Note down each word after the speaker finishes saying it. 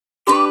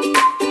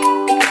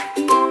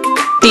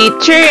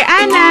Teacher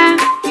Anna.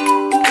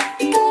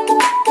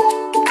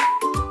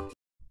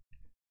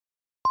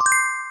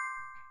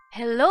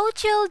 Hello,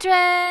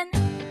 children!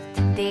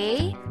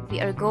 Today, we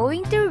are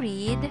going to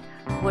read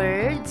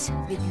words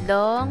with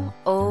long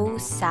O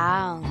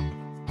sound.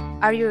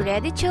 Are you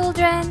ready,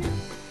 children?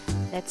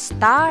 Let's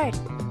start!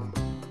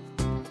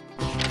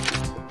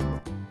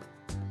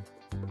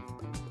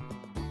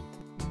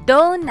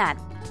 Donut.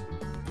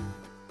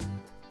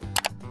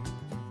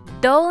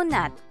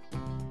 Donut.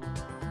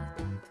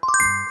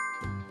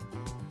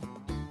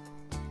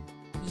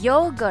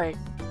 Yogurt.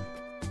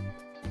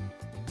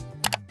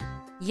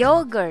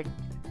 Yogurt.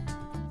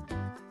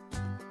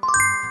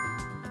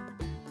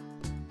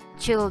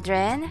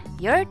 Children,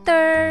 your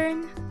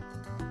turn.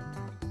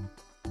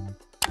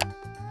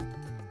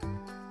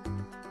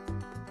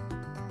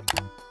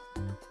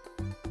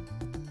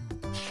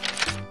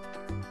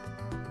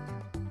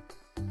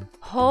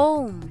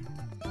 Home.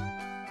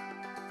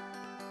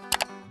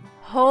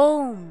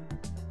 Home.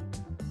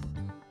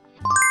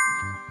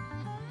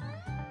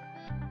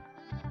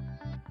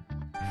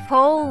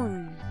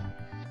 Phone.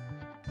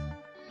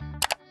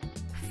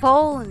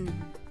 Phone.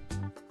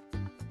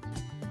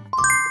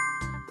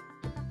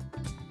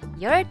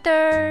 Your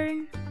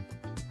turn.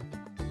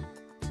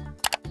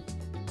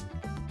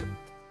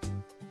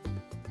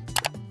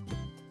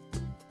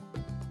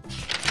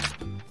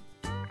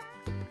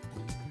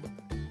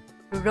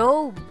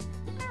 Robe.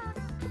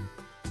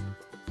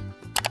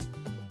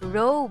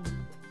 Robe.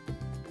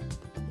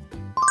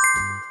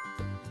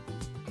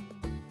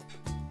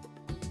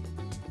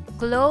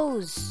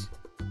 Clothes.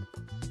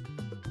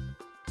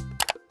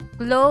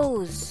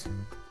 Clothes.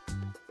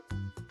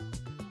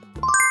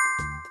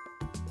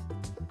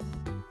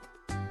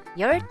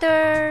 Your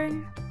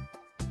turn.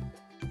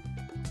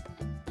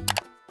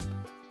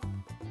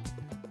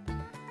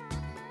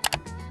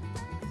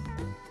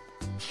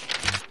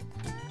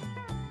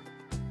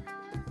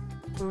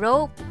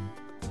 Rope.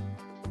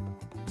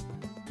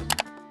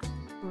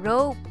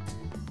 Rope.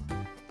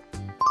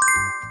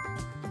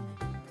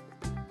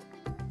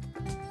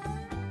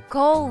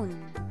 Cone.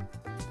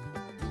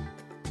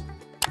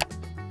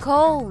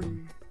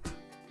 Cone.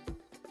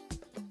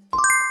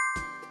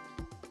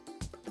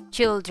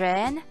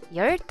 Children,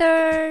 your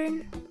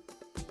turn.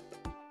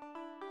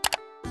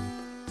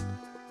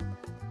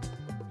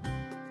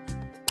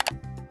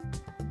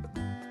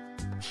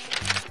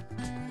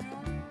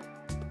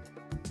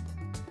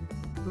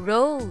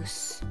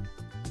 Rose.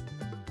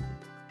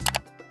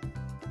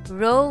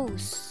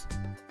 Rose.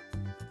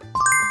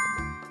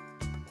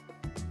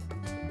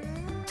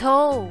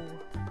 Toe.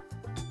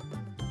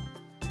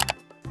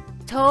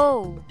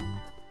 Toe.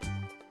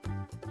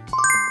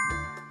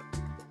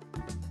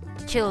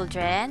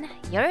 Children,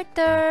 your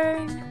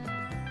turn.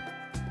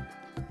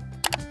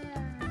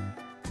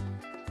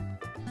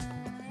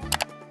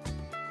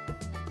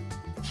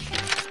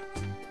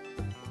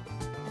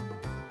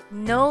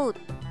 Note.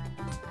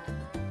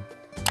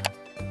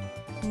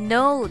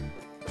 Note.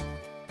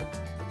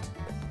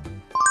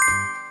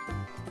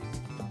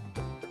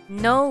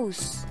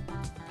 Nose.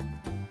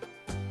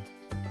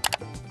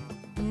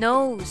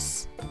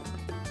 Nose.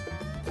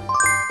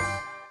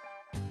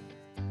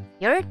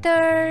 Your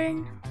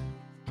turn.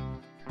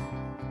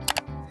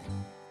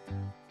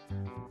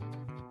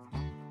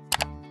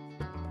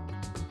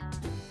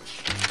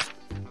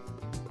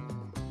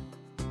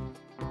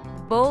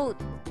 Boat.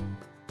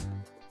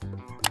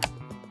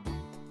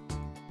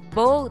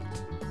 Boat.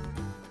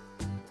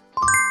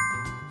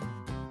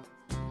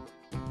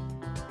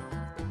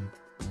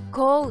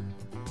 Coat.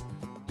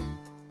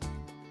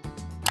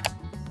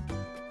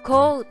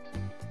 Coat.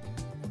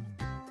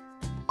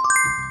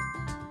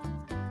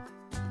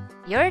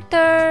 Your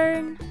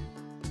turn.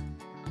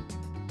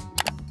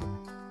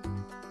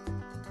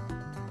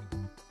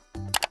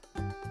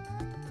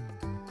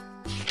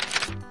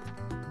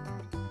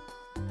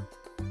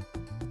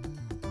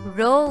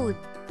 Road.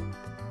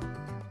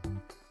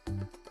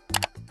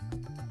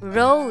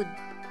 Road.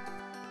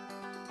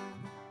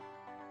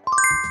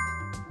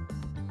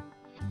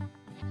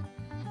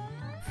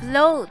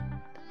 Float.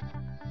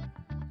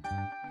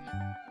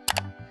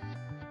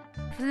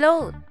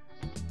 Float.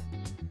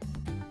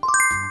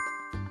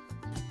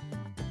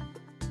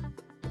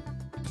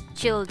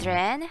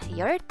 Children,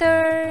 your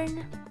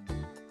turn.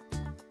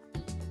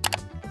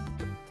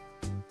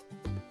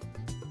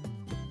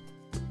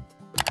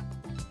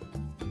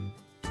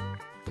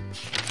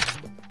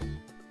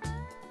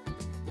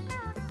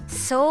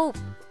 Soap.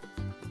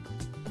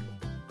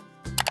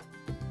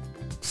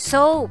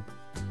 Soap.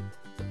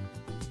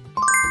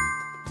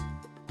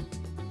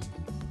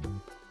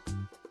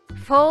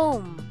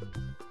 Foam.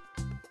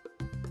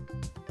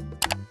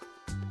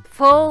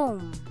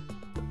 Foam.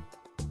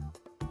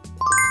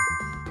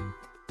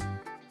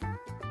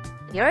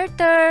 Your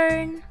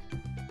turn.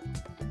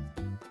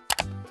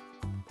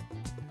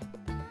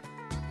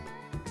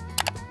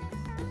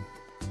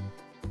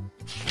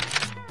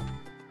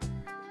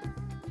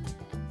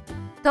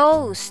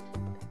 Toast.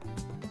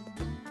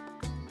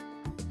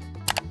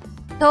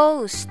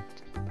 Toast.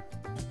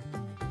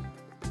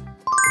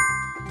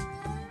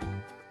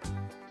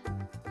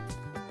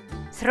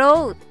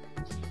 throat,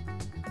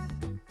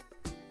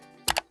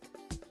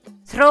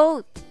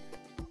 throat.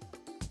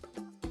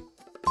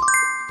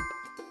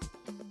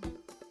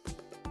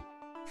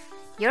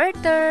 Your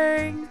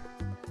turn.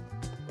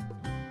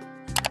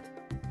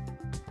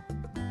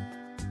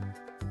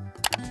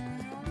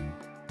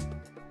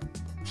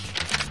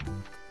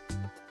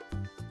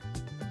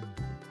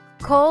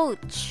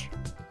 Coach,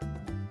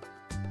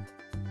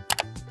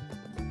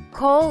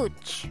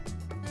 coach.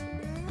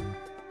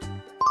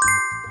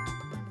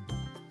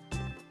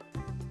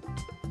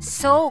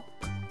 Soak,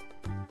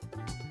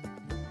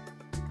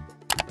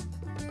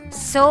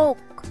 soak.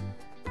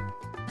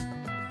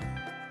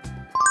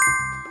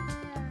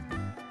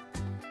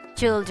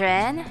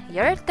 Children,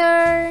 your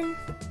turn.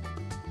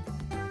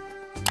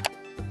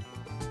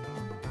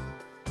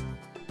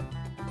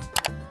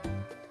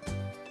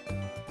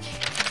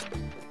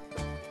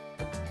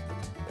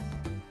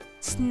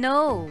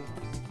 Snow,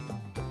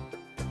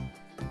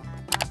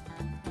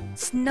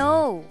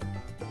 snow.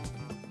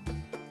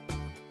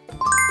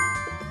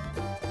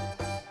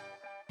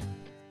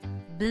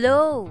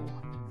 Blow,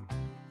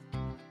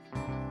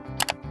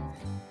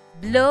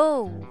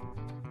 blow.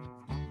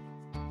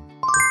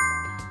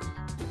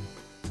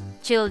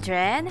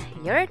 Children,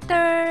 your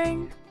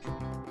turn.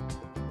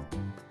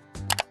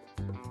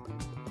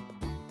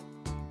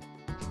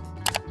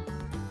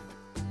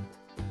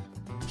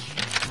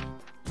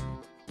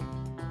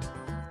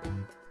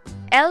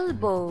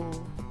 Elbow,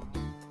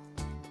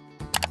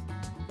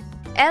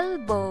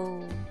 elbow.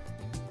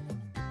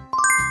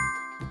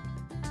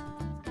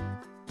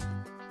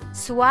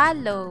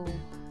 Swallow,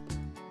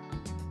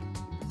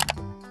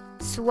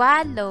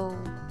 swallow.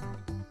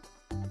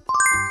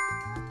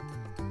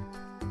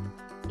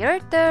 Your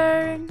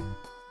turn.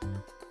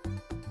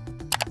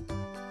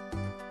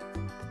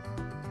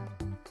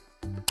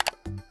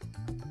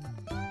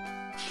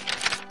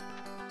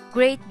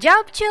 Great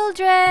job,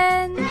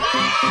 children!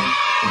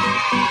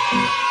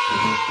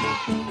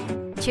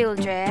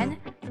 Children,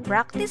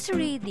 practice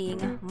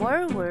reading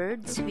more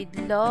words with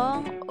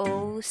long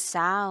O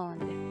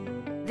sound.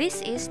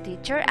 This is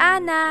Teacher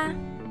Anna.